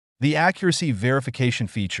The accuracy verification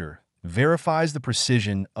feature verifies the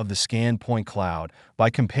precision of the scanned point cloud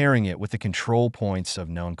by comparing it with the control points of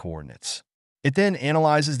known coordinates. It then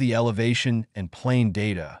analyzes the elevation and plane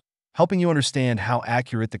data, helping you understand how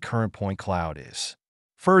accurate the current point cloud is.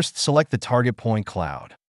 First, select the target point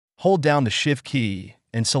cloud. Hold down the Shift key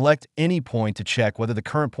and select any point to check whether the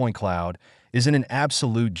current point cloud is in an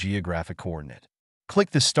absolute geographic coordinate.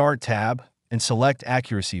 Click the Start tab and select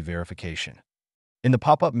Accuracy Verification. In the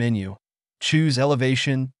pop-up menu, choose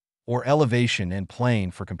Elevation or Elevation and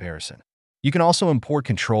Plane for comparison. You can also import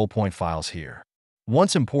control point files here.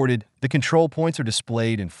 Once imported, the control points are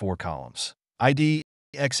displayed in 4 columns: ID,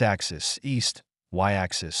 X-axis, East,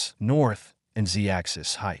 Y-axis, North, and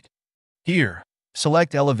Z-axis, Height. Here,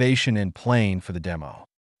 select Elevation and Plane for the demo.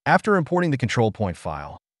 After importing the control point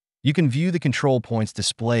file, you can view the control points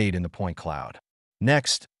displayed in the point cloud.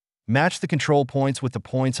 Next, match the control points with the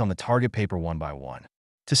points on the target paper one by one.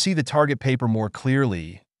 To see the target paper more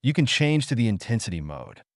clearly, you can change to the intensity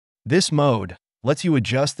mode. This mode lets you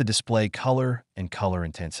adjust the display color and color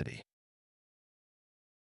intensity.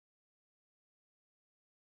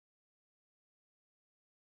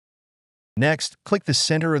 Next, click the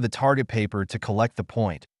center of the target paper to collect the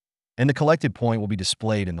point, and the collected point will be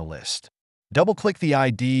displayed in the list. Double-click the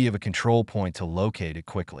ID of a control point to locate it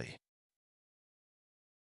quickly.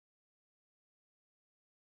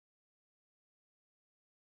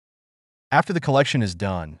 After the collection is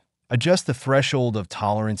done, adjust the threshold of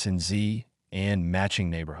tolerance in Z and matching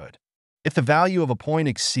neighborhood. If the value of a point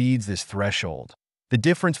exceeds this threshold, the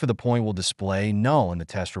difference for the point will display null in the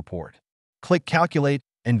test report. Click Calculate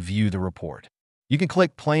and view the report. You can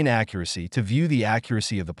click Plane Accuracy to view the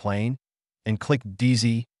accuracy of the plane, and click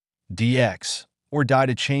DZ, DX, or Die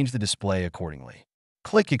to change the display accordingly.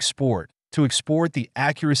 Click Export to export the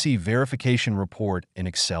accuracy verification report in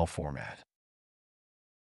Excel format.